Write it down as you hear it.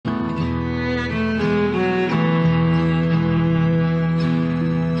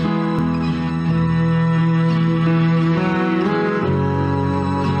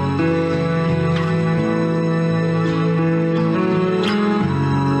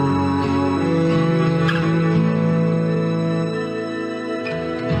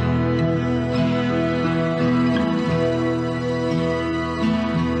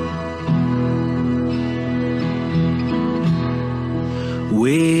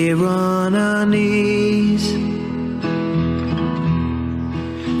We're on our knees,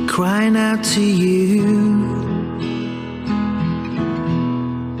 crying out to you.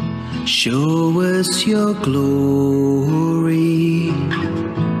 Show us your glory.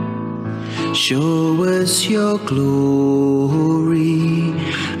 Show us your glory.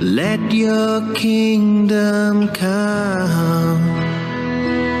 Let your kingdom come.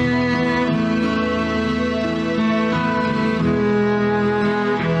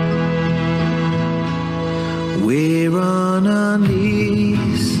 We're on our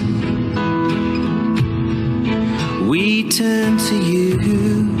knees, we turn to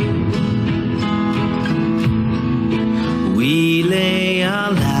you. We lay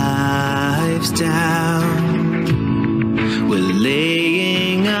our lives down. We're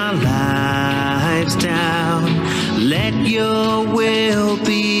laying our lives down. Let your will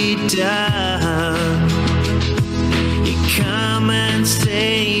be done. You come and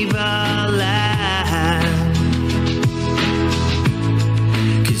save our lives,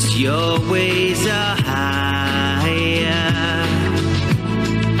 'cause your ways are higher.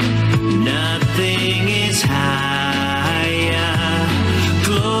 Nothing is higher.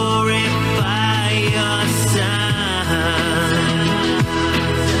 Glorify your Son.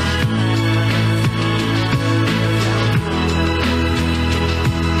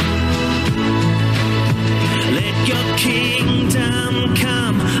 Let your kingdom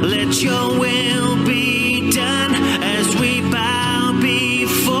come. Let your will be done as we bow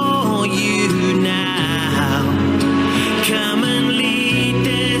before you now. Come and lead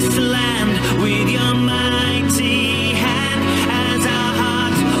this land with your mighty hand as our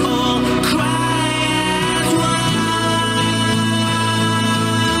hearts all cry as one.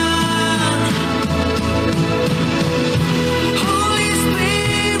 Holy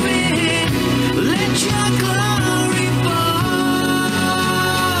Spirit, let your glory fall.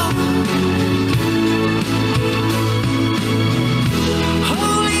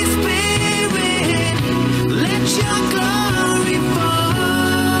 Holy Spirit, let your glory fall.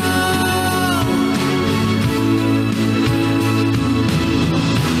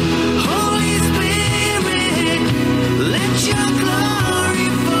 Holy Spirit, let your glory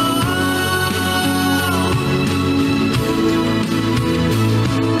fall.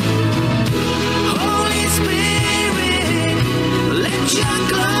 Holy Spirit, let your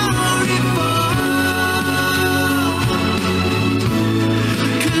glory fall.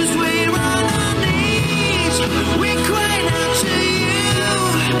 'Cause we're on our knees, we cry out to you.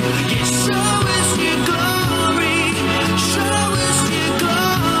 You show us your glory, show us your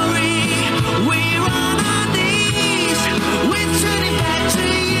glory. We're on our knees, we're turning back to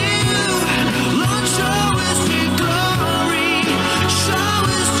you. Lord, show us your glory, show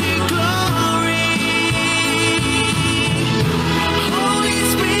us your glory. Holy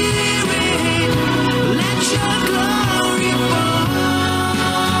Spirit, let your glory fall.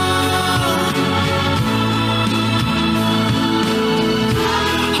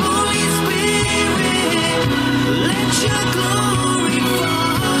 Holy Spirit, let your glory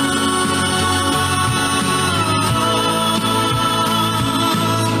fall.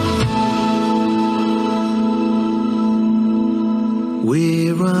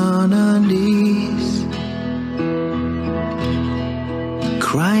 We're on our knees,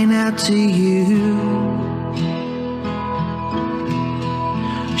 crying out to you.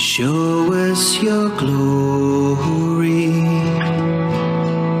 Show us your glory.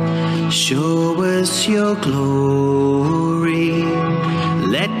 Show us your glory.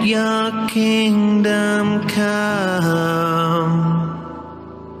 Let your kingdom come.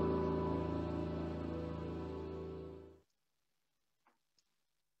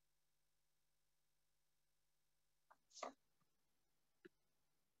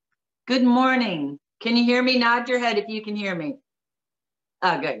 Good morning. Can you hear me? Nod your head if you can hear me.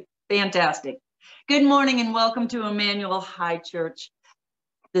 Oh, good. Fantastic. Good morning and welcome to Emmanuel High Church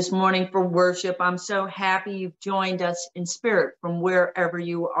this morning for worship. I'm so happy you've joined us in spirit from wherever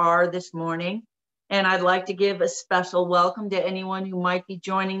you are this morning. And I'd like to give a special welcome to anyone who might be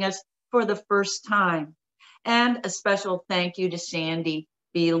joining us for the first time. And a special thank you to Sandy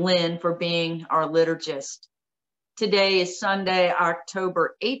B. Lynn for being our liturgist. Today is Sunday,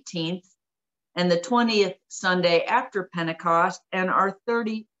 October 18th, and the 20th Sunday after Pentecost, and our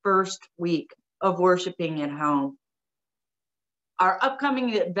 31st week of worshiping at home. Our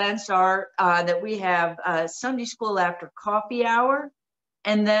upcoming events are that we have Sunday school after coffee hour,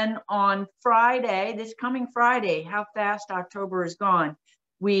 and then on Friday, this coming Friday, how fast October is gone,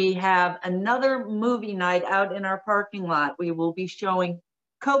 we have another movie night out in our parking lot. We will be showing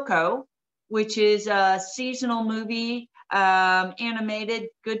Coco, which is a seasonal movie animated,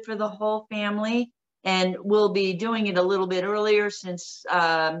 good for the whole family. And we'll be doing it a little bit earlier since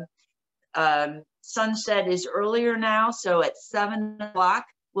sunset is earlier now. So at 7 o'clock,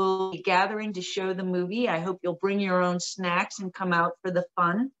 we'll be gathering to show the movie. I hope you'll bring your own snacks and come out for the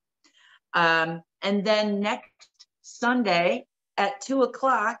fun. And then next Sunday at 2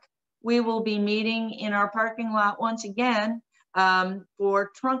 o'clock, we will be meeting in our parking lot once again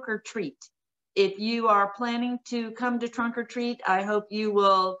for Trunk or Treat. If you are planning to come to Trunk or Treat, I hope you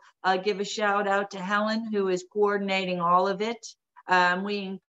will give a shout out to Helen, who is coordinating all of it.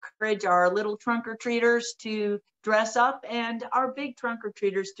 We encourage our little trunk or treaters to dress up and our big trunk or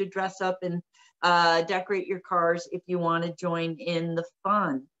treaters to dress up and decorate your cars if you want to join in the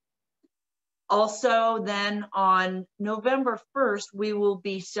fun. Also, then on November 1st, we will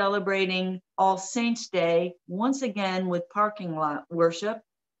be celebrating All Saints Day once again with parking lot worship,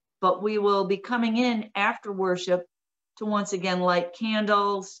 but we will be coming in after worship to once again light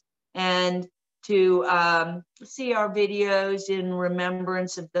candles and to see our videos in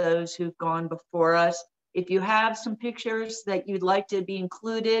remembrance of those who've gone before us. If you have some pictures that you'd like to be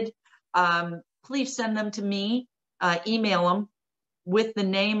included, please send them to me, email them with the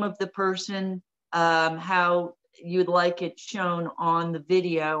name of the person, how you'd like it shown on the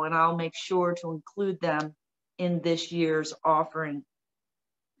video, and I'll make sure to include them in this year's offering.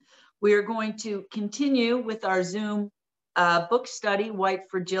 We are going to continue with our Zoom book study, White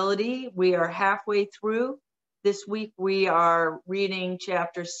Fragility. We are halfway through. This week we are reading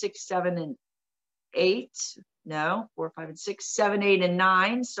chapters 6, 7, and 8. No, 4, 5, and 6, 7, 8, and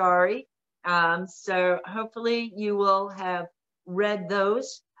 9, sorry. So hopefully you will have read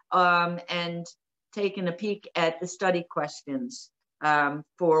those and taken a peek at the study questions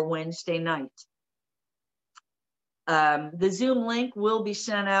for Wednesday night. The Zoom link will be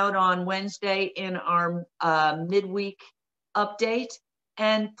sent out on Wednesday in our midweek update.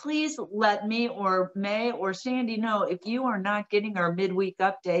 And please let me or May or Sandy know if you are not getting our midweek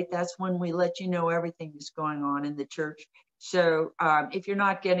update. That's when we let you know everything that's going on in the church. So if you're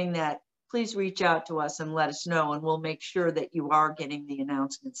not getting that, please reach out to us and let us know, and we'll make sure that you are getting the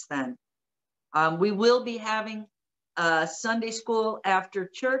announcements then. We will be having Sunday school after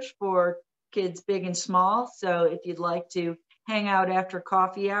church for kids big and small. So if you'd like to hang out after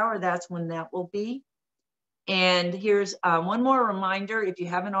coffee hour, that's when that will be. And here's one more reminder. If you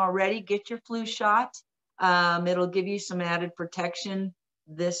haven't already, get your flu shot. It'll give you some added protection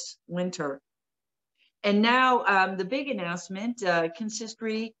this winter. And now the big announcement,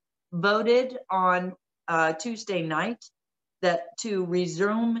 consistory voted on Tuesday night that to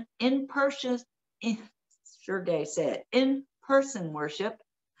resume in-person worship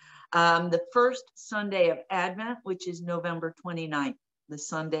the first Sunday of Advent, which is November 29th, the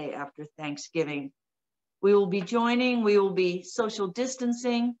Sunday after Thanksgiving. We will be social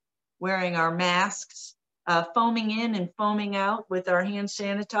distancing, wearing our masks, foaming in and foaming out with our hand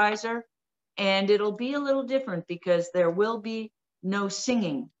sanitizer. And it'll be a little different because there will be no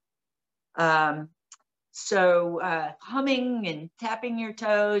singing. So humming and tapping your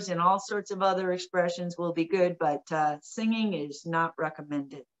toes and all sorts of other expressions will be good, but singing is not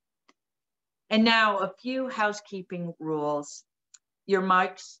recommended. And now a few housekeeping rules. Your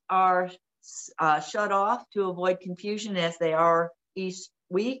mics are shut off to avoid confusion as they are each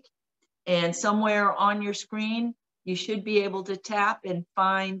week. And somewhere on your screen, you should be able to tap and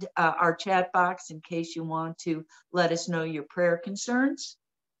find our chat box in case you want to let us know your prayer concerns.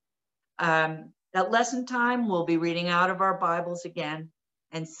 At lesson time, we'll be reading out of our Bibles again.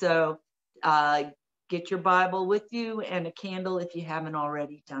 And so get your Bible with you and a candle if you haven't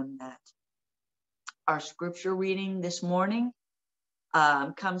already done that. Our scripture reading this morning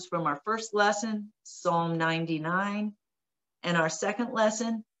comes from our first lesson, Psalm 99. And our second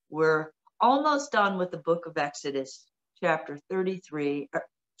lesson, we're almost done with the book of Exodus, chapter 33,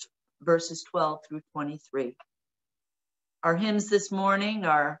 verses 12 through 23. Our hymns this morning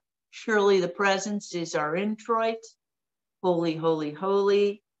are Surely the Presence is our introit, Holy, Holy,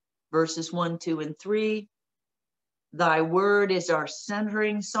 Holy, verses 1, 2, and 3. Thy word is our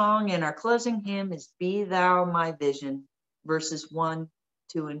centering song, and our closing hymn is Be Thou My Vision, verses 1,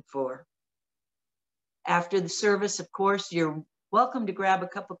 2, and 4. After the service, of course, you're welcome to grab a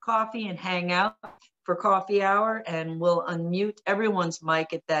cup of coffee and hang out for coffee hour, and we'll unmute everyone's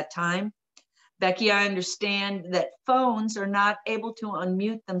mic at that time. Becky, I understand that phones are not able to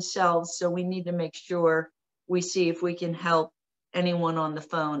unmute themselves, so we need to make sure we see if we can help anyone on the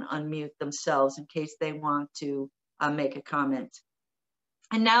phone unmute themselves in case they want to make a comment.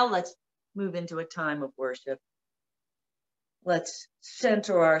 And now let's move into a time of worship. Let's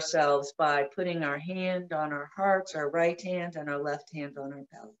center ourselves by putting our hand on our hearts, our right hand, and our left hand on our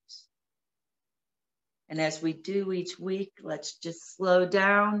bellies. And as we do each week, let's just slow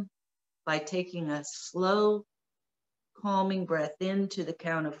down by taking a slow, calming breath in to the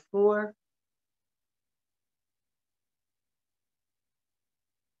count of 4.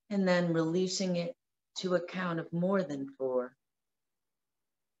 And then releasing it to a count of more than 4.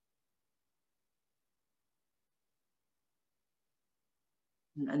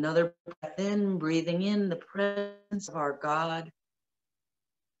 And another breath in, breathing in the presence of our God.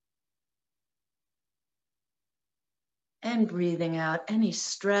 And breathing out any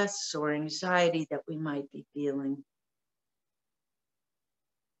stress or anxiety that we might be feeling.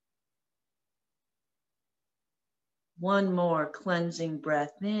 One more cleansing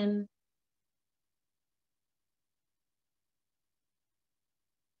breath in.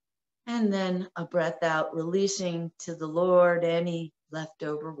 And then a breath out, releasing to the Lord any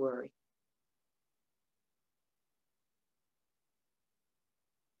leftover worry.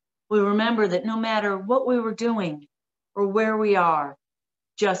 We remember that no matter what we were doing or where we are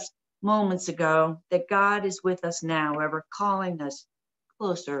just moments ago, that God is with us now, ever calling us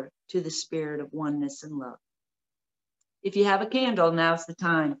closer to the spirit of oneness and love. If you have a candle, now's the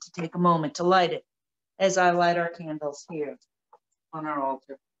time to take a moment to light it, as I light our candles here on our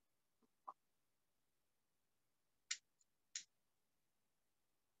altar.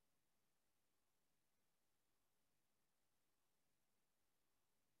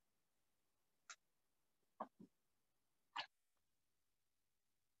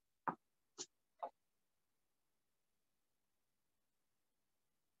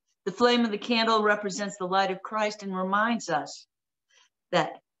 The flame of the candle represents the light of Christ and reminds us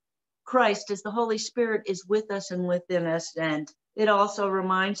that Christ, as the Holy Spirit, is with us and within us. And it also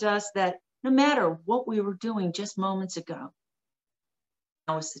reminds us that no matter what we were doing just moments ago,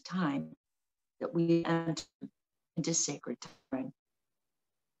 now is the time that we enter into sacred time.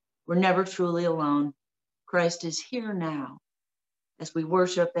 We're never truly alone. Christ is here now as we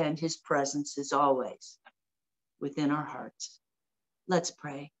worship, and his presence is always within our hearts. Let's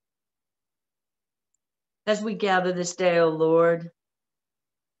pray. As we gather this day, O Lord,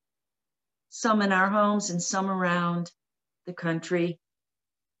 some in our homes and some around the country,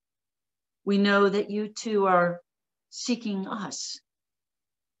 we know that you too are seeking us.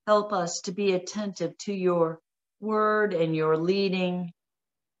 Help us to be attentive to your word and your leading,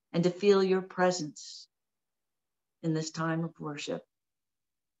 and to feel your presence in this time of worship.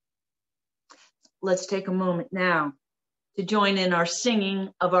 Let's take a moment now to join in our singing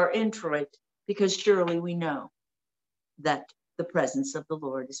of our introit, because surely we know that the presence of the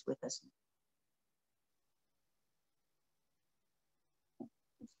Lord is with us.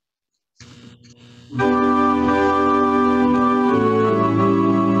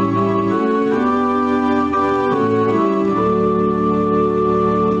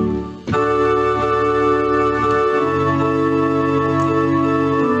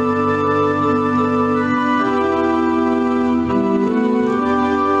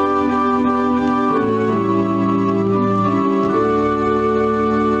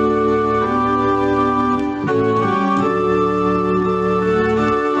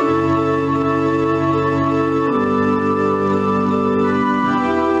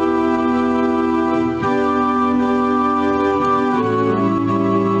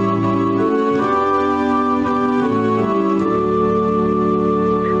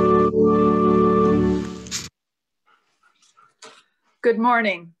 Good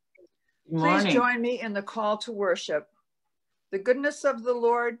morning. Good morning. Please join me in the call to worship. The goodness of the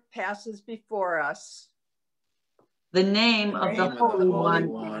Lord passes before us. The name of the Holy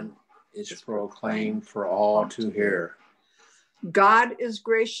One is proclaimed for all to hear. God is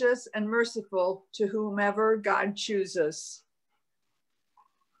gracious and merciful to whomever God chooses.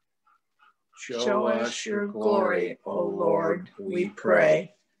 Show us your glory, O Lord, we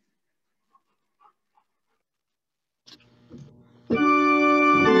pray.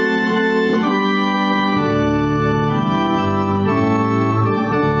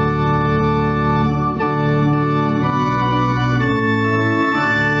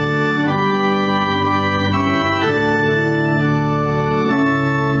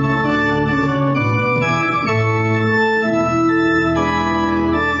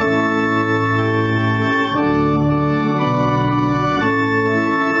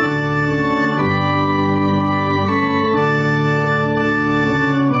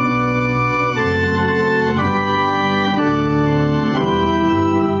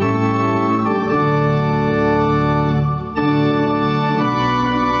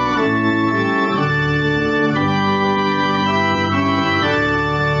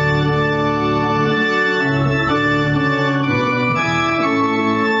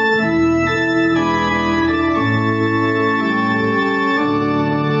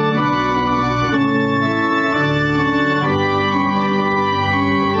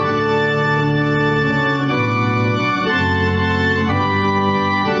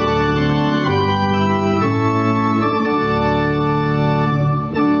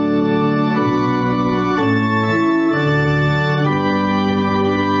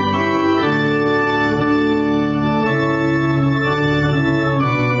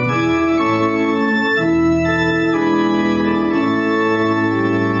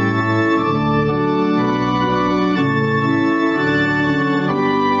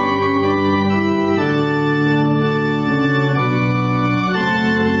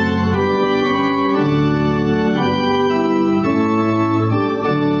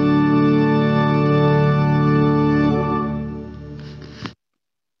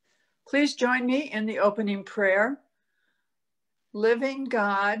 join me in the opening prayer. Living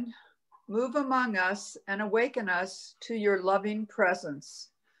God, move among us and awaken us to your loving presence.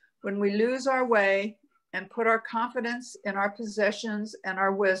 When we lose our way and put our confidence in our possessions and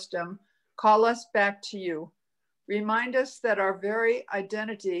our wisdom, call us back to you. Remind us that our very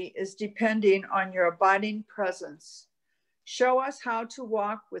identity is depending on your abiding presence. Show us how to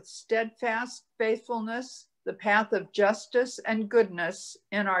walk with steadfast faithfulness, the path of justice and goodness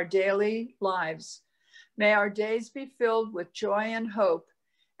in our daily lives. May our days be filled with joy and hope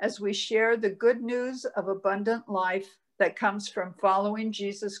as we share the good news of abundant life that comes from following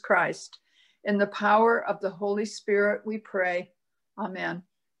Jesus Christ. In the power of the Holy Spirit, we pray. Amen.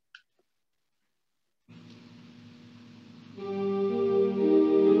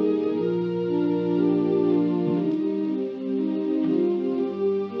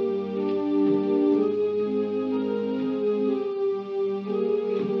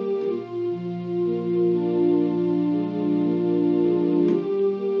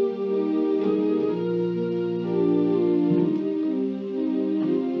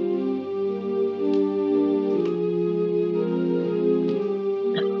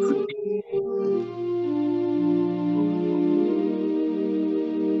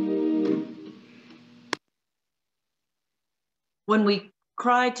 When we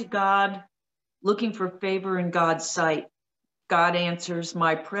cry to God, looking for favor in God's sight, God answers,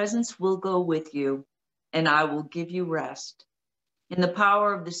 "My presence will go with you, and I will give you rest." In the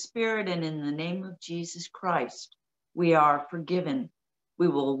power of the Spirit and in the name of Jesus Christ, we are forgiven. We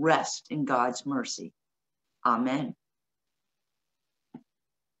will rest in God's mercy. Amen.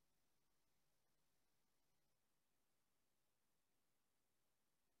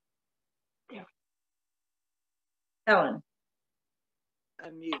 Ellen.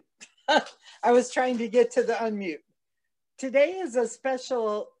 Unmute. I was trying to get to the unmute. Today is a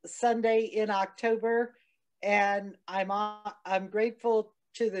special Sunday in October, and I'm grateful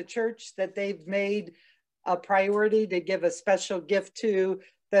to the church that they've made a priority to give a special gift to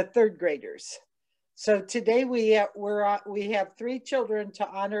the third graders. So today we have 3 children to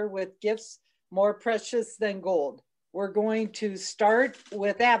honor with gifts more precious than gold. We're going to start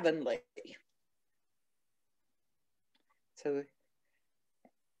with Avonlea. So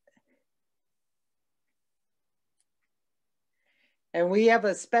and we have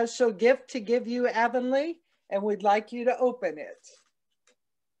a special gift to give you, Avonlea, and we'd like you to open it.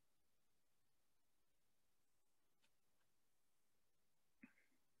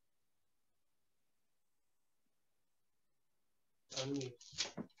 Unmute.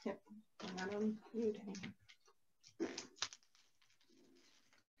 Yep, I'm not unmuting.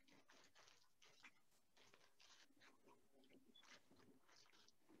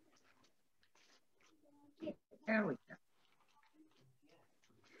 There we go.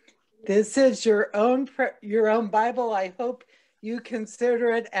 This is your own Bible. I hope you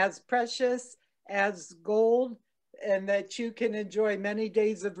consider it as precious as gold and that you can enjoy many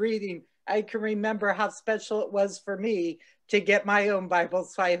days of reading. I can remember how special it was for me to get my own Bible,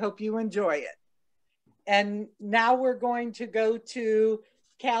 so I hope you enjoy it. And now we're going to go to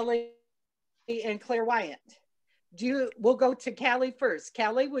Callie and Clairvoyant. We'll go to Callie first.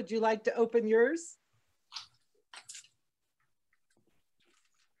 Callie, would you like to open yours?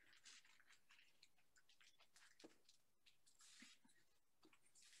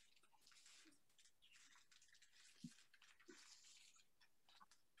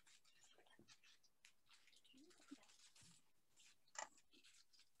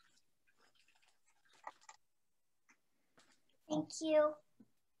 Thank you.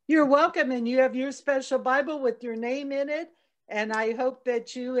 You're welcome, and you have your special Bible with your name in it, and I hope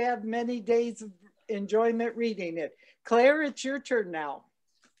that you have many days of enjoyment reading it. Claire, it's your turn now.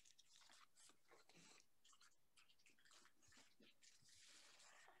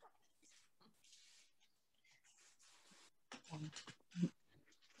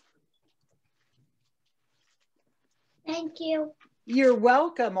 Thank you. You're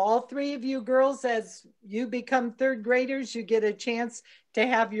welcome. All 3 of you girls, as you become third graders, you get a chance to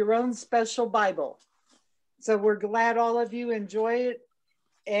have your own special Bible. So we're glad all of you enjoy it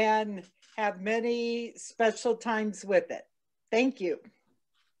and have many special times with it. Thank you.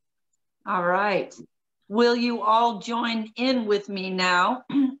 All right. Will you all join in with me now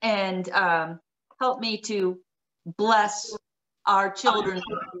and help me to bless our children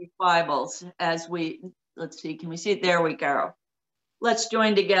with these Bibles as we, let's see, can we see it? There we go. Let's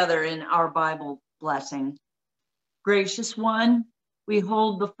join together in our Bible blessing. Gracious One, we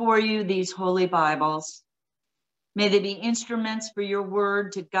hold before you these holy Bibles. May they be instruments for your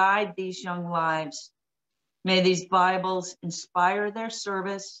word to guide these young lives. May these Bibles inspire their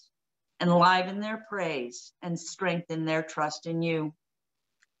service enliven their praise, and strengthen their trust in you.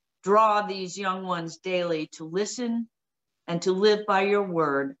 Draw these young ones daily to listen and to live by your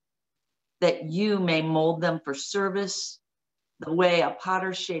word, that you may mold them for service the way a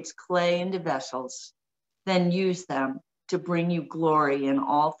potter shapes clay into vessels, then use them to bring you glory in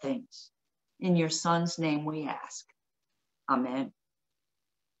all things. In your Son's name we ask. Amen.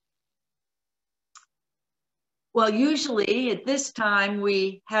 Well, usually at this time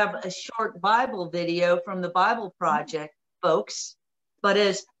we have a short Bible video from the Bible Project, folks. But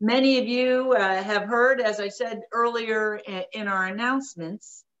as many of you have heard, as I said earlier in our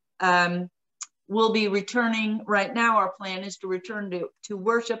announcements, we'll be returning. Right now, our plan is to return to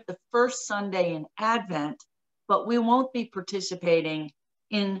worship the first Sunday in Advent, but we won't be participating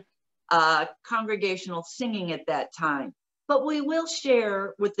in congregational singing at that time. But we will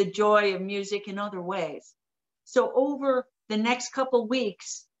share with the joy of music in other ways. So over the next couple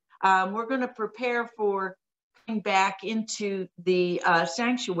weeks, we're going to prepare for coming back into the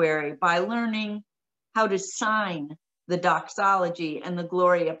sanctuary by learning how to sign the doxology and the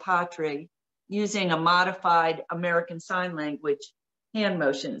Gloria Patri using a modified American Sign Language hand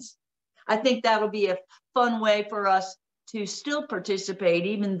motions. I think that'll be a fun way for us to still participate,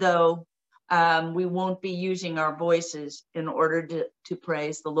 even though we won't be using our voices in order to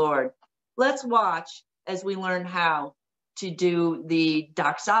praise the Lord. Let's watch as we learn how to do the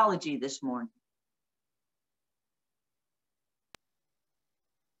doxology this morning.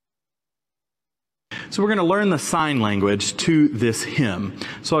 So we're going to learn the sign language to this hymn.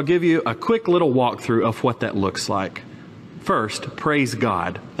 So I'll give you a quick little walkthrough of what that looks like. First, praise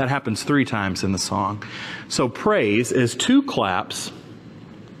God. That happens 3 times in the song. So praise is 2 claps.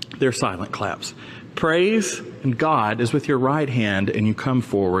 They're silent claps. Praise and God is with your right hand and you come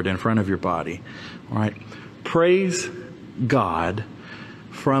forward in front of your body. All right. Praise God,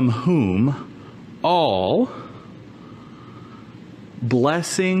 from whom all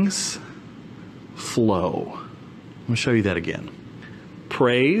blessings flow. I'm going to show you that again.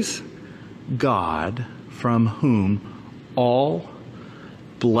 Praise God, from whom all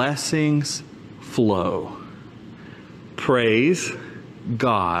blessings flow. Praise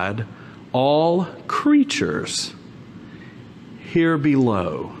God, all creatures here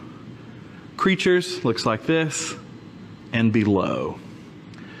below. Creatures looks like this, and below.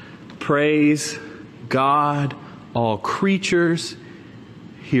 Praise God, all creatures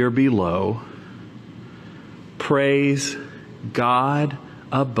here below. Praise God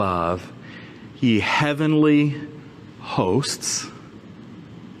above, ye heavenly hosts.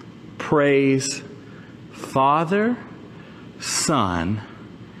 Praise Father, Son,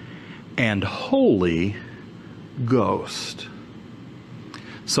 and Holy Ghost.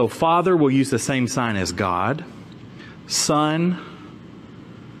 So Father will use the same sign as God. Son,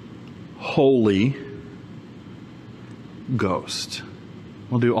 Holy Ghost.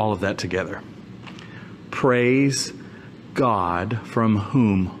 We'll do all of that together. Praise God, from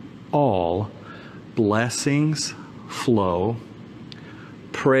whom all blessings flow.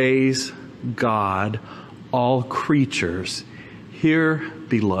 Praise God, all creatures here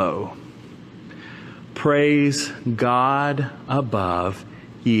below. Praise God above,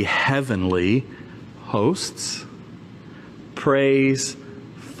 ye heavenly hosts. Praise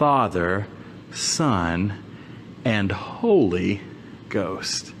Father, Son, and Holy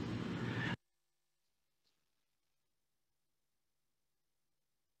Ghost.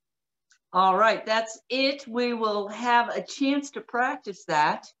 All right, that's it. We will have a chance to practice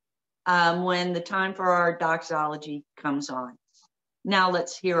that when the time for our doxology comes on. Now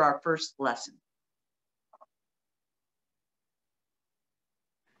let's hear our first lesson.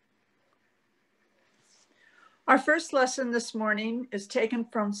 Our first lesson this morning is taken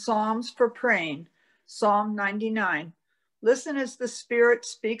from Psalms for Praying, Psalm 99. Listen as the Spirit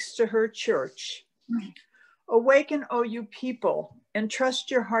speaks to her church. Awaken, O you people,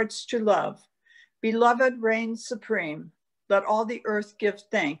 entrust your hearts to love. Beloved reigns supreme. Let all the earth give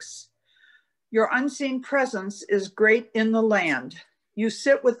thanks. Your unseen presence is great in the land. You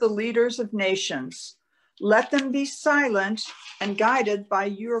sit with the leaders of nations. Let them be silent and guided by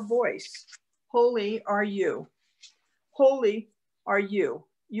your voice. Holy are you. Holy are you.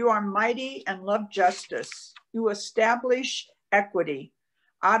 You are mighty and love justice. You establish equity.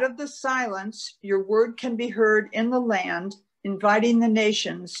 Out of the silence, your word can be heard in the land, inviting the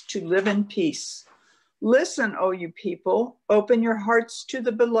nations to live in peace. Listen, O you people, open your hearts to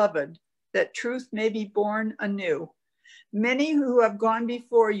the beloved, that truth may be born anew. Many who have gone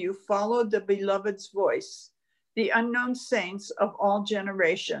before you followed the beloved's voice, the unknown saints of all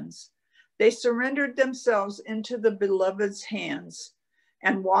generations. They surrendered themselves into the beloved's hands.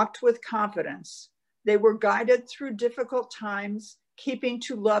 and walked with confidence. They were guided through difficult times, keeping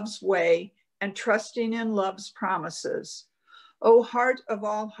to love's way and trusting in love's promises. O heart of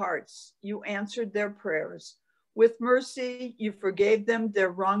all hearts, you answered their prayers. With mercy, you forgave them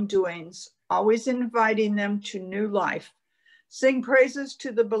their wrongdoings, always inviting them to new life. Sing praises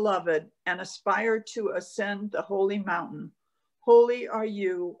to the beloved and aspire to ascend the holy mountain. Holy are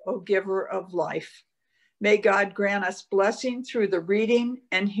you, O giver of life. May God grant us blessing through the reading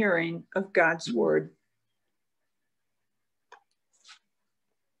and hearing of God's word.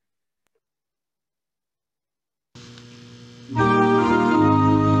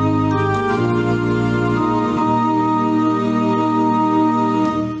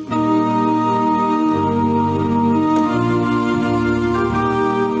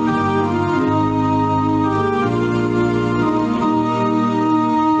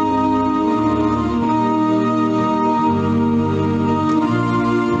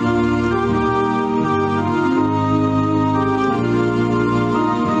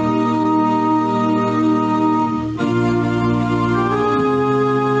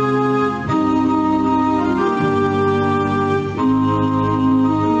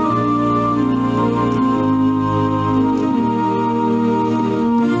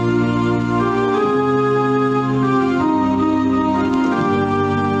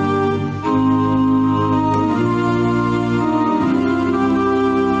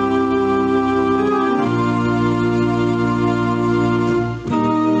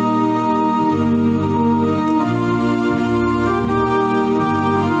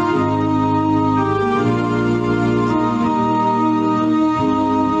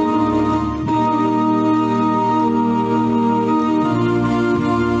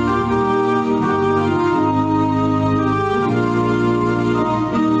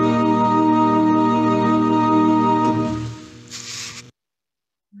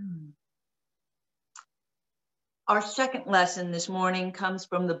 Our second lesson this morning comes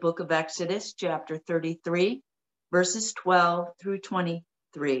from the book of Exodus, chapter 33, verses 12 through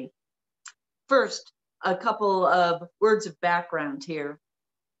 23. First, a couple of words of background here.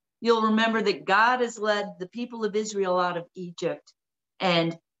 You'll remember that God has led the people of Israel out of Egypt,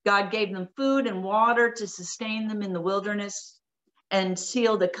 and God gave them food and water to sustain them in the wilderness and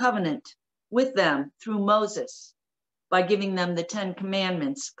sealed a covenant with them through Moses by giving them the 10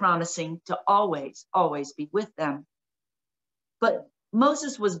 commandments, promising to always, always be with them. But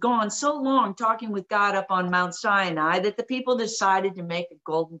Moses was gone so long talking with God up on Mount Sinai that the people decided to make a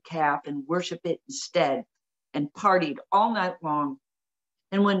golden calf and worship it instead and partied all night long.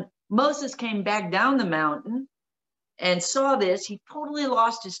 And when Moses came back down the mountain and saw this, he totally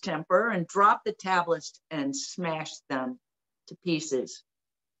lost his temper and dropped the tablets and smashed them to pieces.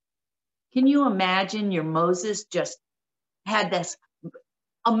 Can you imagine your Moses just had this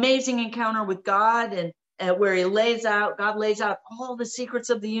amazing encounter with God and where God lays out all the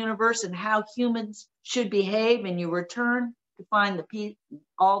secrets of the universe and how humans should behave, and you return to find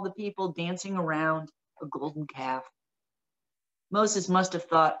all the people dancing around a golden calf. Moses must have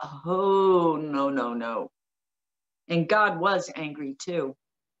thought, oh, no, no, no. And God was angry too,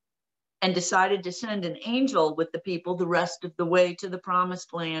 and decided to send an angel with the people the rest of the way to the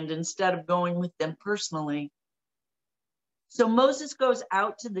promised land instead of going with them personally. So Moses goes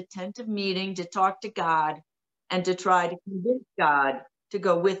out to the tent of meeting to talk to God and to try to convince God to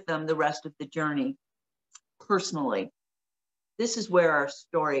go with them the rest of the journey personally. This is where our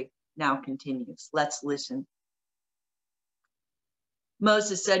story now continues. Let's listen.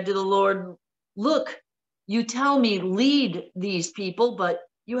 Moses said to the Lord, "Look, you tell me lead these people, but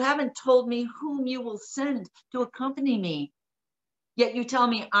you haven't told me whom you will send to accompany me. Yet you tell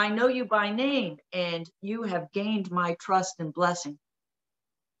me, I know you by name, and you have gained my trust and blessing.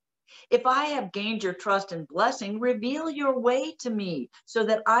 If I have gained your trust and blessing, reveal your way to me so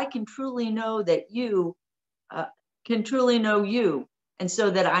that I can truly know that you, and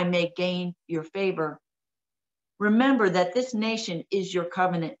so that I may gain your favor. Remember that this nation is your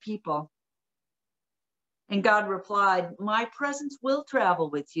covenant people." And God replied, "My presence will travel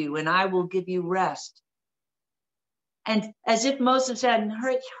with you, and I will give you rest." And as if Moses hadn't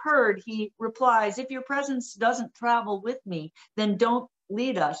heard, he replies, "If your presence doesn't travel with me, then don't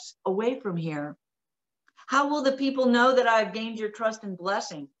lead us away from here. How will the people know that I've gained your trust and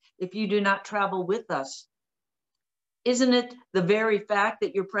blessing if you do not travel with us? Isn't it the very fact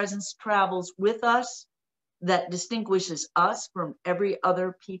that your presence travels with us that distinguishes us from every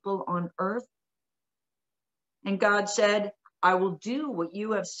other people on earth?" And God said, "I will do what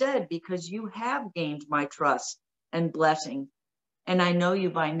you have said because you have gained my trust and blessing, and I know you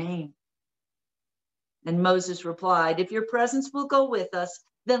by name." And Moses replied, if your presence will go with us,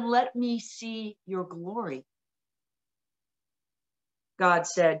 then let me see your glory. God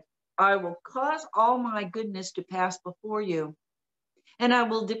said, I will cause all my goodness to pass before you, and I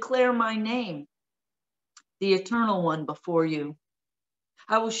will declare my name, the Eternal One, before you.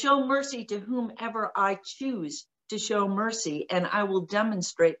 I will show mercy to whomever I choose to show mercy, and I will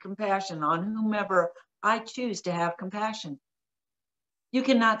demonstrate compassion on whomever I choose to have compassion. You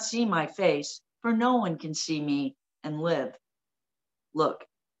cannot see my face, for no one can see me and live. Look,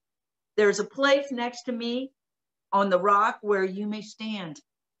 there's a place next to me on the rock where you may stand.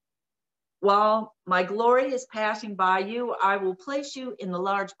 While my glory is passing by you, I will place you in the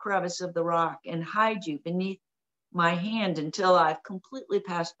large crevice of the rock and hide you beneath my hand until I've completely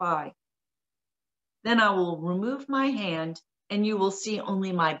passed by. Then I will remove my hand and you will see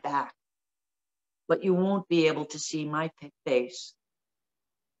only my back, but you won't be able to see my face.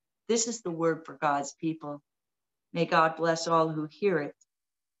 This is the word for God's people. May God bless all who hear it,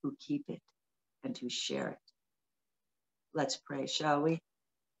 who keep it, and who share it. Let's pray, shall we?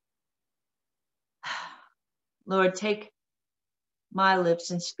 Lord, take my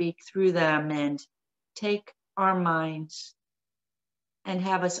lips and speak through them, and take our minds and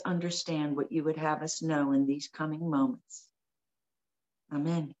have us understand what you would have us know in these coming moments.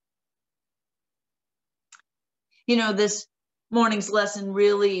 Amen. You know, this morning's lesson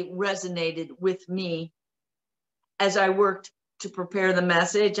really resonated with me as I worked to prepare the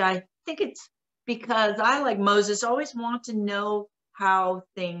message. I think it's because I, like Moses, always want to know how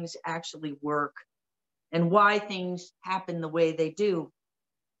things actually work and why things happen the way they do.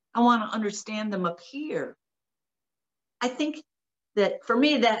 I want to understand them up here. I think that for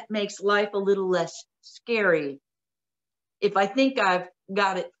me, that makes life a little less scary if I think I've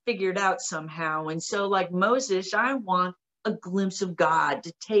got it figured out somehow. And so, like Moses, I want a glimpse of God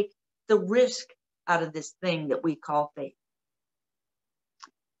to take the risk out of this thing that we call faith.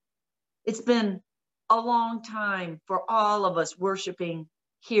 It's been a long time for all of us worshiping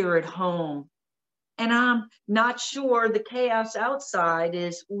here at home. And I'm not sure the chaos outside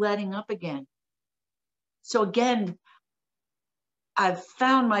is letting up again. So again, I've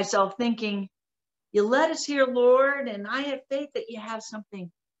found myself thinking, you let us here, Lord, and I have faith that you have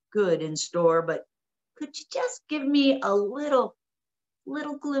something good in store, but could you just give me a little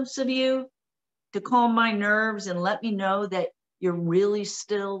glimpse of you to calm my nerves and let me know that you're really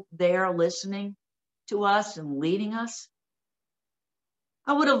still there listening to us and leading us?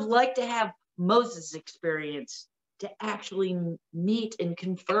 I would have liked to have Moses' experience to actually meet and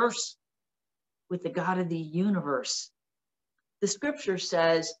converse with the God of the universe. The scripture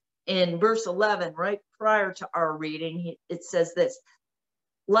says in verse 11, right prior to our reading, it says this,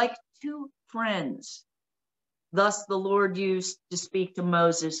 like two friends, thus the Lord used to speak to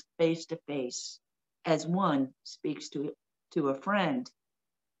Moses face to face, as one speaks to a friend.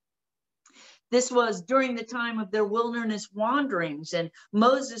 This was during the time of their wilderness wanderings, and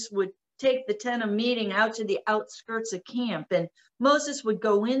Moses would take the tent of meeting out to the outskirts of camp, and Moses would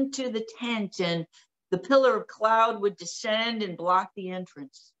go into the tent, and the pillar of cloud would descend and block the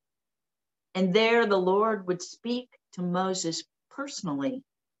entrance. And there the Lord would speak to Moses personally,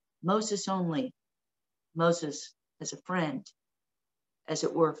 Moses only, Moses as a friend, as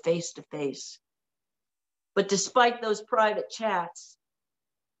it were, face to face. But despite those private chats,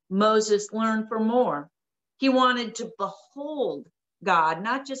 Moses learned for more. He wanted to behold God,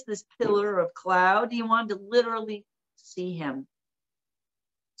 not just this pillar of cloud. He wanted to literally see him.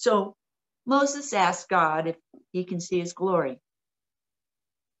 So Moses asked God if he can see his glory.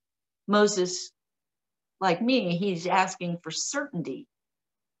 Moses, like me, he's asking for certainty.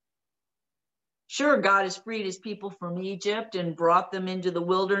 Sure, God has freed his people from Egypt and brought them into the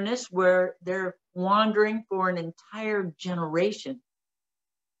wilderness where they're wandering for an entire generation.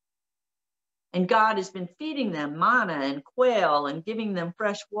 And God has been feeding them manna and quail and giving them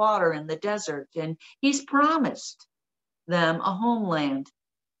fresh water in the desert. And he's promised them a homeland.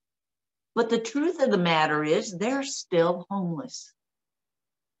 But the truth of the matter is they're still homeless.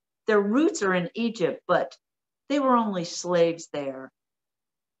 Their roots are in Egypt, but they were only slaves there.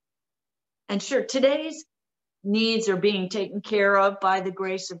 And sure, today's needs are being taken care of by the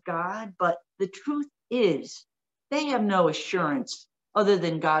grace of God, but the truth is they have no assurance other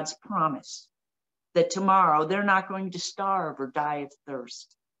than God's promise that tomorrow they're not going to starve or die of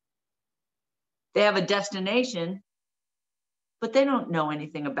thirst. They have a destination, but they don't know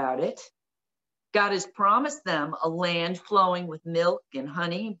anything about it. God has promised them a land flowing with milk and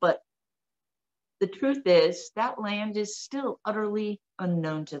honey, but the truth is that land is still utterly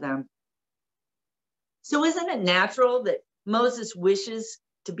unknown to them. So isn't it natural that Moses wishes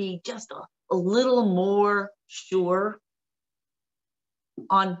to be just a a little more sure.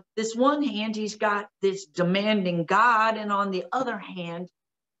 On this one hand, he's got this demanding God, and on the other hand,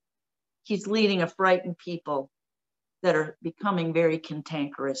 he's leading a frightened people that are becoming very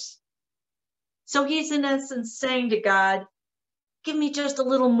cantankerous. So he's in essence saying to God, give me just a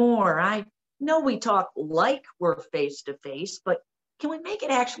little more. I know we talk like we're face to face, but can we make it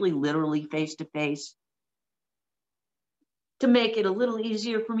actually literally face to face? To make it a little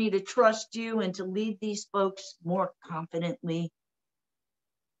easier for me to trust you and to lead these folks more confidently.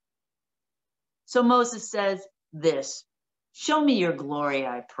 So Moses says this, show me your glory,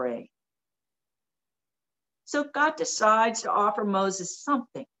 I pray. So God decides to offer Moses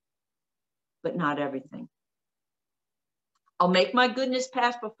something, but not everything. I'll make my goodness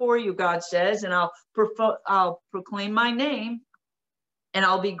pass before you, God says, and I'll proclaim my name, and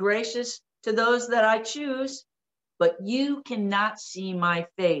I'll be gracious to those that I choose, but you cannot see my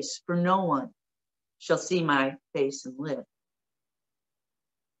face, for no one shall see my face and live.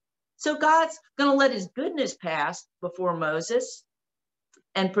 So God's going to let his goodness pass before Moses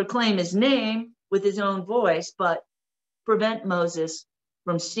and proclaim his name with his own voice, but prevent Moses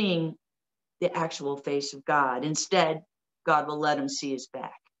from seeing the actual face of God. Instead, God will let him see his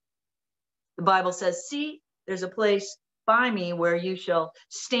back. The Bible says, see, there's a place by me where you shall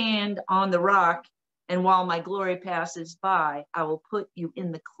stand on the rock, and while my glory passes by, I will put you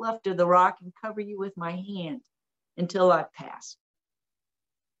in the cleft of the rock and cover you with my hand until I pass.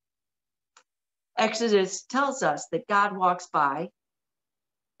 Exodus tells us that God walks by,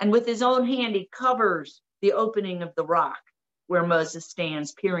 and with his own hand, he covers the opening of the rock where Moses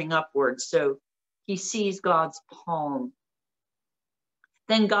stands peering upwards, so he sees God's palm.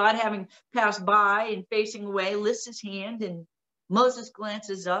 Then God, having passed by and facing away, lifts his hand, and Moses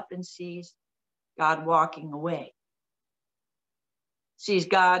glances up and sees God walking away. Sees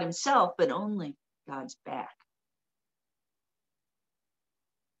God himself, but only God's back.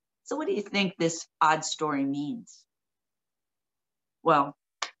 So what do you think this odd story means? Well,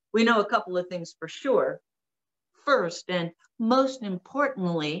 we know a couple of things for sure. First, and most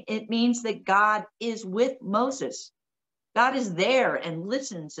importantly, it means that God is with Moses. God is there and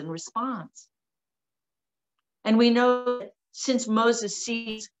listens and responds. And we know that since Moses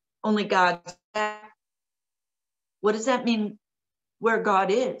sees only God's back, what does that mean where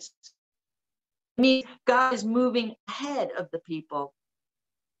God is? It means God is moving ahead of the people,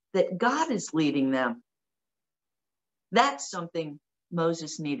 that God is leading them. That's something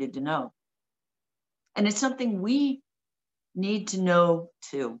Moses needed to know. And it's something we need to know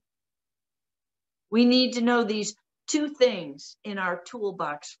too. We need to know these two things in our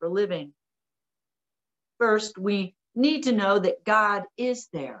toolbox for living. First, we need to know that God is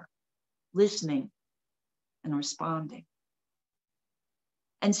there, listening and responding.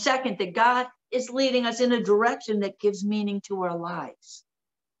 And second, that God is leading us in a direction that gives meaning to our lives.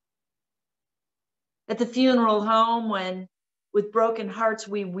 At the funeral home, when with broken hearts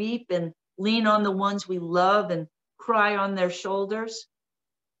we weep and lean on the ones we love and cry on their shoulders,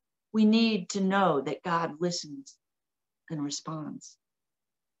 we need to know that God listens and responds.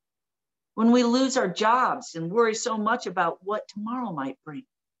 When we lose our jobs and worry so much about what tomorrow might bring,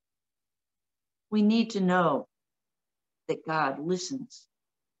 we need to know that God listens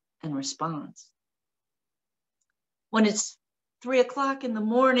and responds. When it's 3 o'clock in the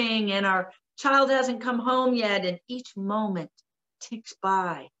morning and our child hasn't come home yet, and each moment ticks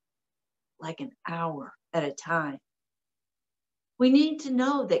by like an hour at a time, we need to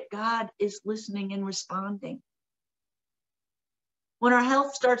know that God is listening and responding. When our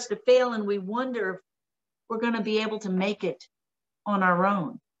health starts to fail and we wonder if we're going to be able to make it on our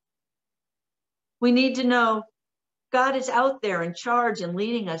own, we need to know God is out there in charge and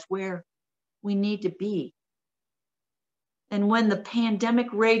leading us where we need to be. And when the pandemic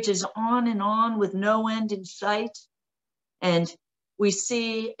rages on with no end in sight, and we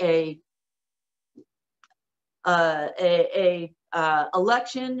see a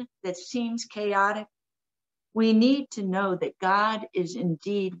election that seems chaotic, we need to know that God is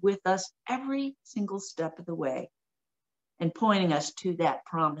indeed with us every single step of the way and pointing us to that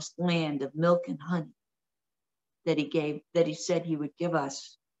promised land of milk and honey that he said he would give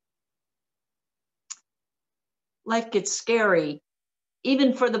us. Life gets scary,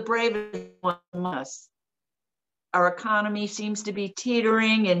 even for the bravest one among us. Our economy seems to be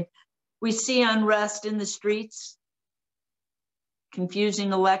teetering, and we see unrest in the streets,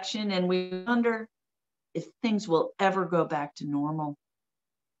 confusing election, and we wonder if things will ever go back to normal.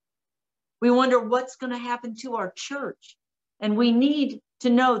 We wonder what's going to happen to our church, and we need to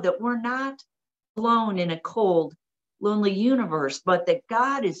know that we're not alone in a cold, lonely universe, but that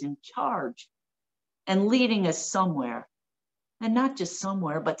God is in charge and leading us somewhere. And not just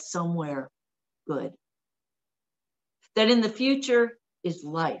somewhere, but somewhere good. That in the future is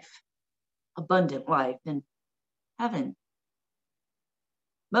life, abundant life in heaven.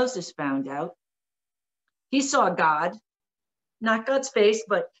 Moses found out. He saw God, not God's face,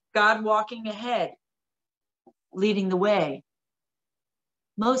 but God walking ahead, leading the way.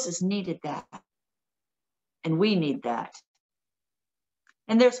 Moses needed that, and we need that.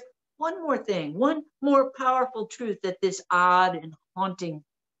 And there's one more thing, one more powerful truth that this odd and haunting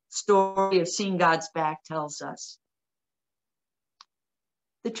story of seeing God's back tells us.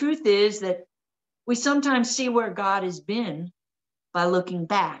 The truth is that we sometimes see where God has been by looking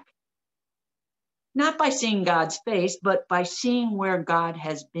back. Not by seeing God's face, but by seeing where God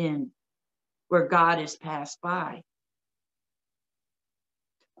has been, where God has passed by.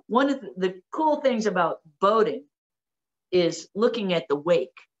 One of the cool things about boating is looking at the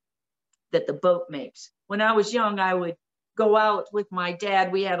wake that the boat makes. When I was young, I would go out with my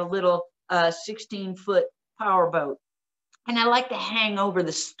dad. We had a little 16-foot power boat. And I like to hang over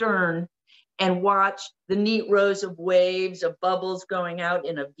the stern and watch the neat rows of waves, of bubbles going out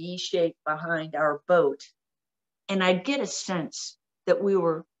in a V shape behind our boat. And I'd get a sense that we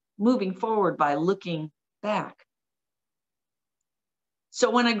were moving forward by looking back. So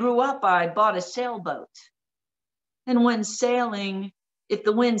when I grew up, I bought a sailboat. And when sailing, if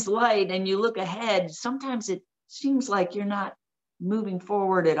the wind's light and you look ahead, sometimes it seems like you're not moving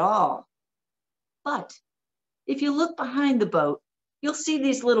forward at all. But if you look behind the boat, you'll see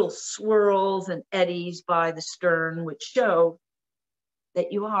these little swirls and eddies by the stern, which show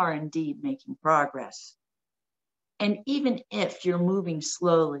that you are indeed making progress. And even if you're moving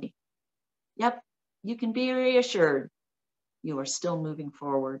slowly, yep, you can be reassured you are still moving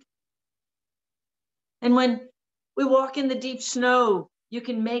forward. And when we walk in the deep snow, you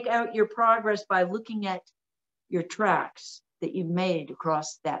can make out your progress by looking at your tracks that you've made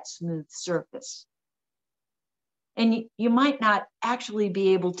across that smooth surface. And you might not actually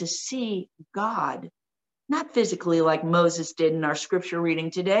be able to see God, not physically like Moses did in our scripture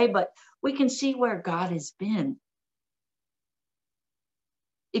reading today, but we can see where God has been.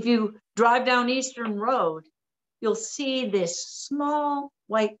 If you drive down Eastern Road, you'll see this small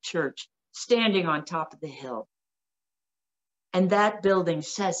white church standing on top of the hill. And that building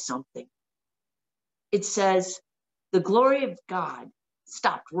says something. It says, the glory of God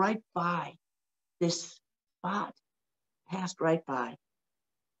stopped right by this spot, passed right by.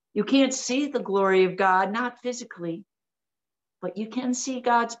 You can't see the glory of God, not physically, but you can see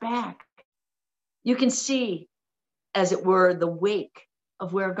God's back. You can see, as it were, the wake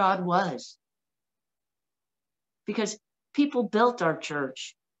of where God was. Because people built our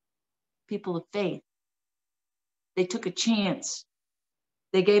church, people of faith. They took a chance.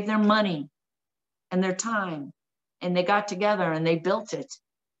 They gave their money and their time, and they got together and they built it.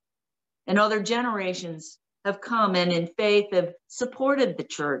 And other generations have come and in faith have supported the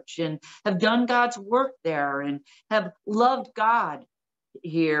church and have done God's work there and have loved God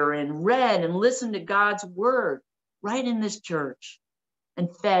here and read and listened to God's word right in this church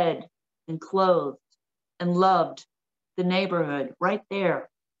and fed and clothed and loved the neighborhood right there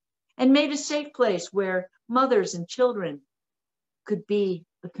and made a safe place where mothers and children could be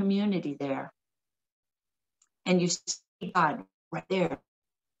a community there. And you see God right there,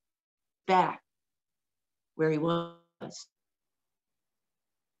 back where he was.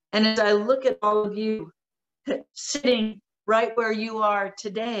 And as I look at all of you sitting right where you are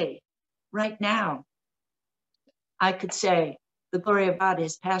today, right now, I could say the glory of God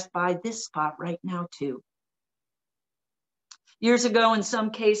has passed by this spot right now too. Years ago, in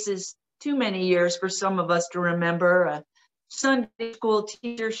some cases, too many years for some of us to remember, a Sunday school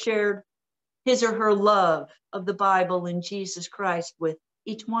teacher shared his or her love of the Bible and Jesus Christ with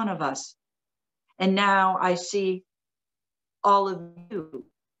each one of us. And now I see all of you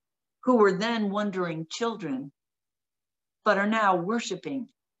who were then wondering children, but are now worshiping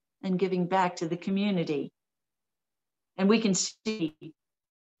and giving back to the community. And we can see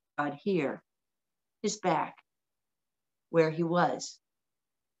God here, his back, where he was.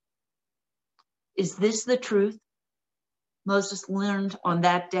 Is this the truth Moses learned on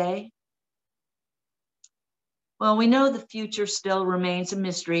that day? Well, we know the future still remains a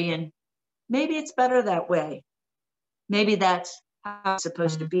mystery, and maybe it's better that way. Maybe that's how it's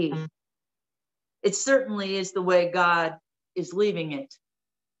supposed to be. It certainly is the way God is leaving it.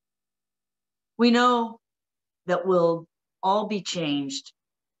 We know that we'll all be changed,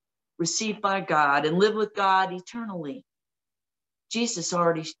 received by God, and live with God eternally. Jesus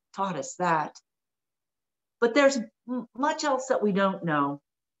already taught us that. But there's much else that we don't know.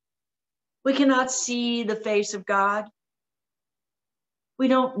 We cannot see the face of God. We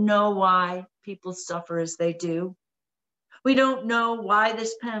don't know why people suffer as they do. We don't know why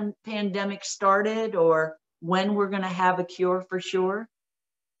this pandemic started or when we're going to have a cure for sure.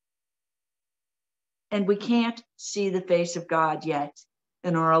 And we can't see the face of God yet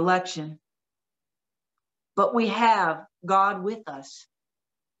in our election. But we have God with us,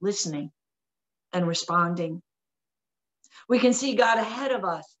 listening and responding. We can see God ahead of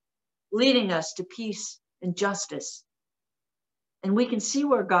us, leading us to peace and justice. And we can see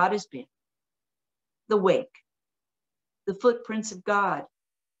where God has been, the wake, the footprints of God,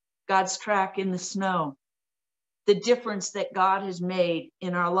 God's track in the snow, the difference that God has made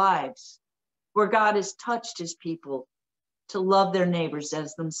in our lives, where God has touched his people to love their neighbors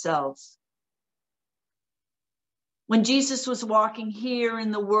as themselves. When Jesus was walking here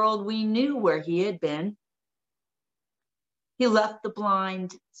in the world, we knew where he had been. He left the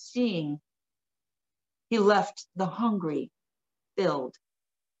blind seeing. He left the hungry filled.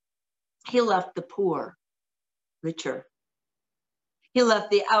 He left the poor richer. He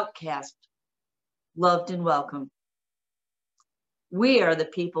left the outcast loved and welcome. We are the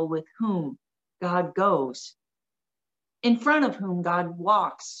people with whom God goes, in front of whom God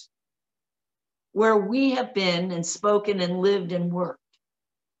walks, where we have been and spoken and lived and worked.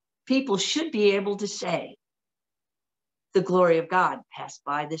 People should be able to say, the glory of God passed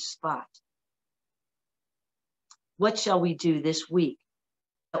by this spot. What shall we do this week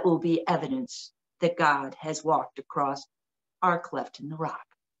that will be evidence that God has walked across our cleft in the rock?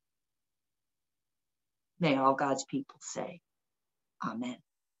 May all God's people say, Amen.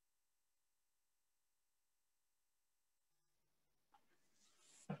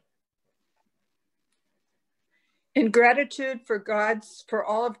 In gratitude for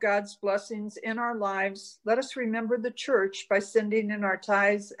all of God's blessings in our lives, let us remember the church by sending in our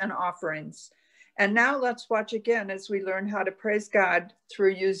tithes and offerings. And now let's watch again as we learn how to praise God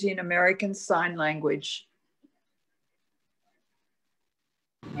through using American Sign Language.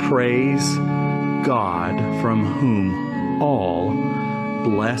 Praise God, from whom all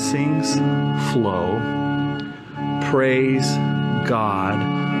blessings flow. Praise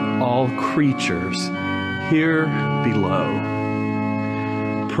God, all creatures here below.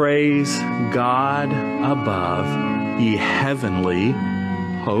 Praise God above, ye heavenly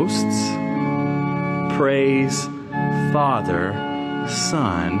hosts. Praise Father,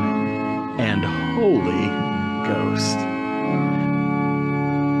 Son, and Holy Ghost.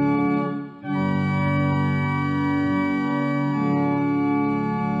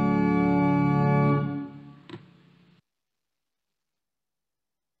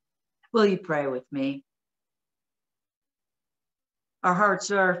 Will you pray with me? Our hearts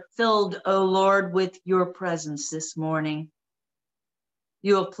are filled, O Lord, with your presence this morning.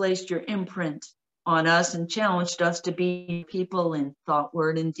 You have placed your imprint on us and challenged us to be people in thought,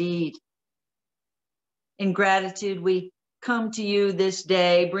 word, and deed. In gratitude, we come to you this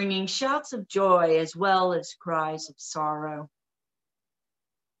day, bringing shouts of joy as well as cries of sorrow.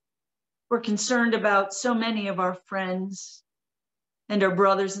 We're concerned about so many of our friends and our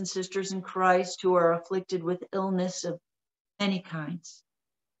brothers and sisters in Christ who are afflicted with illness of many kinds,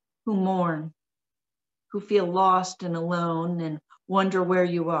 who mourn, who feel lost and alone and wonder where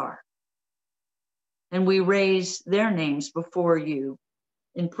you are. And we raise their names before you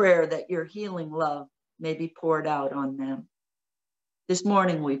in prayer that your healing love may be poured out on them. This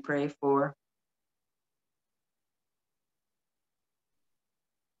morning we pray for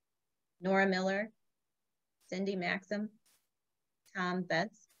Nora Miller, Cindy Maxim, Tom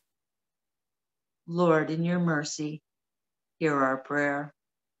Betts. Lord, in your mercy, hear our prayer.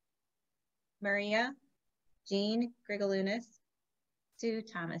 Maria, Jean Grigalunas, Sue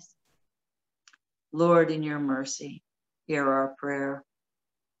Thomas. Lord, in your mercy, hear our prayer.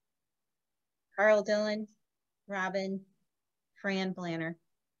 Carl Dillon, Robin, Fran Blanner.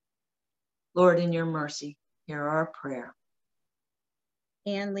 Lord, in your mercy, hear our prayer.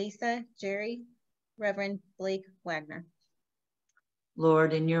 Ann Lisa, Jerry, Reverend Blake Wagner.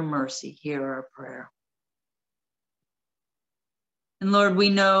 Lord, in your mercy, hear our prayer. And Lord, we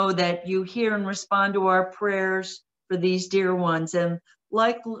know that you hear and respond to our prayers for these dear ones. And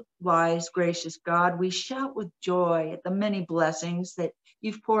likewise, gracious God, we shout with joy at the many blessings that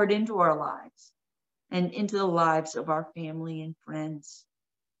you've poured into our lives and into the lives of our family and friends.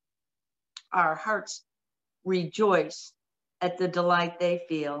 Our hearts rejoice at the delight they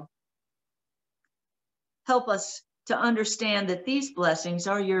feel. Help us to understand that these blessings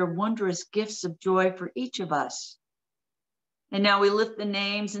are your wondrous gifts of joy for each of us. And now we lift the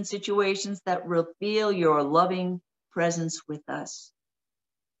names and situations that reveal your loving presence with us.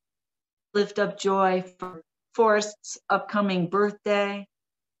 Lift up joy for Forrest's upcoming birthday,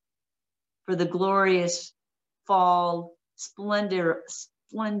 for the glorious fall, splendid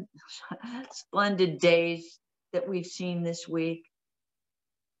days that we've seen this week,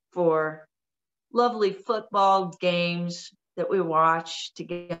 for lovely football games that we watch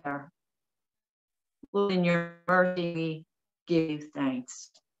together. Lord, in your mercy, we give you thanks.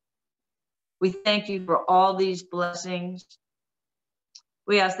 We thank you for all these blessings.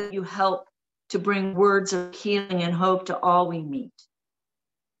 We ask that you help to bring words of healing and hope to all we meet.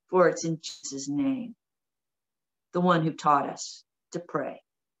 For it's in Jesus' name, the one who taught us to pray,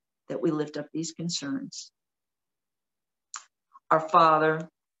 that we lift up these concerns. Our Father,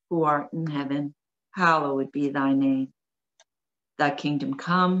 who art in heaven, hallowed be thy name. Thy kingdom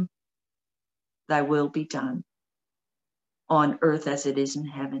come, thy will be done, on earth as it is in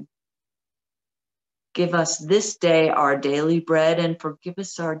heaven. Give us this day our daily bread, and forgive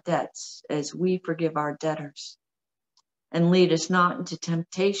us our debts as we forgive our debtors. And lead us not into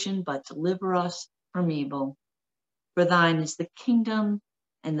temptation, but deliver us from evil. For thine is the kingdom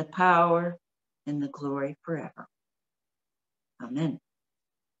and the power and the glory forever. Amen.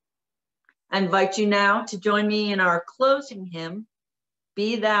 I invite you now to join me in our closing hymn,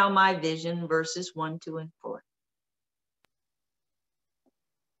 Be Thou My Vision, verses 1, 2, and 4.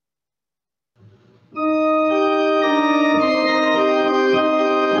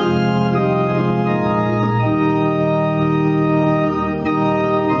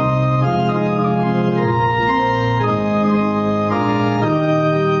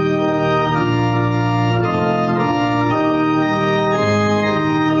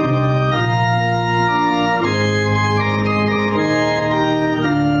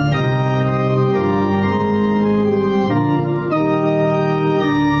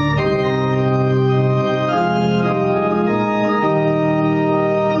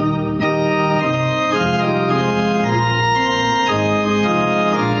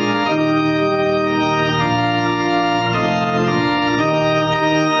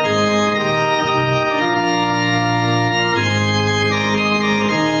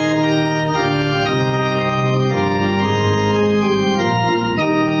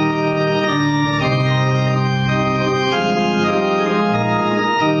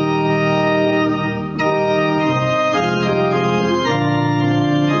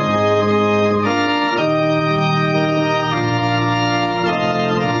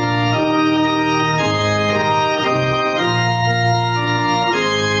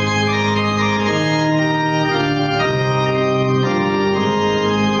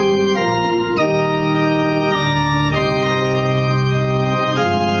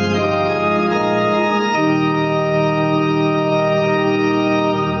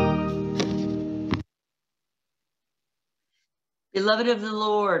 Beloved of the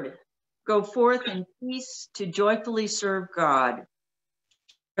Lord, go forth in peace to joyfully serve God.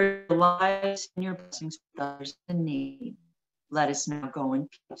 Share your lives and your blessings with others in need. Let us now go in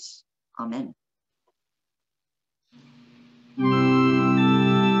peace. Amen.